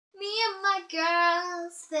my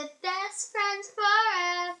girls, the best friends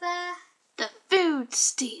forever. The food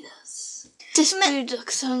stealers. This food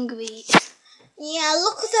looks hungry. Yeah,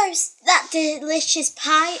 look at that delicious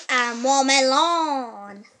pie and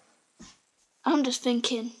watermelon. I'm just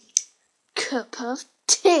thinking, cup of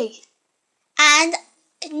tea. And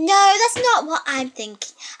no, that's not what I'm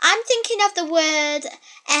thinking. I'm thinking of the word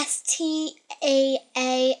STAALER,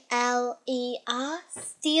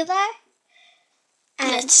 stealer.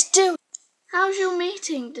 Let's do it. How's your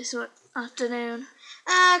meeting this afternoon?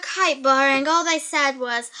 Quite boring. All they said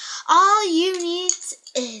was, all you need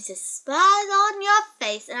is a smile on your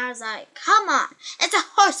face. And I was like, come on, it's a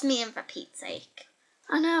horse meeting for Pete's sake.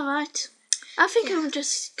 I know, right? I think I'm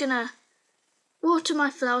just gonna water my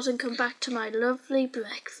flowers and come back to my lovely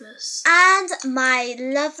breakfast. And my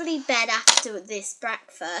lovely bed after this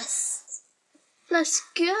breakfast. Let's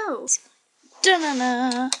go.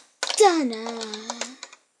 Da-na-na. Dunno.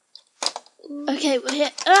 Okay, we're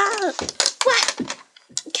here. What?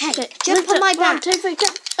 Okay, jump on my back. 1, 2, 3,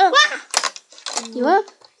 jump. Oh. You up?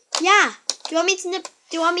 Yeah. Do you want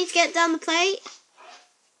me to get down the plate?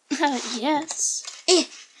 Yes. Eh.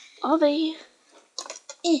 I'll be.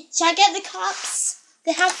 Shall I get the cups?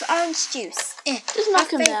 They have orange juice. Just knock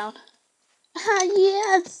them down.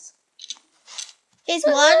 Yes. Here's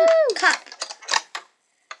one cup.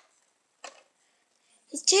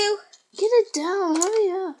 Here's two. Get it down.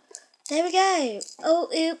 Hurry up. There we go. Oh,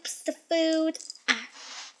 oops, the food.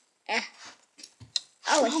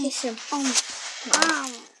 Oh, I hit him.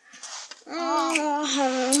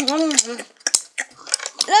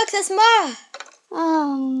 Look, there's more.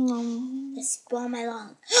 There's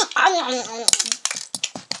watermelon.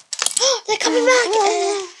 They're coming back.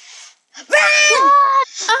 Run!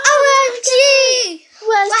 OMG!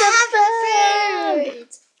 Where's What the happened?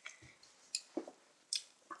 food?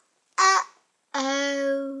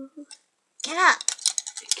 Uh-oh.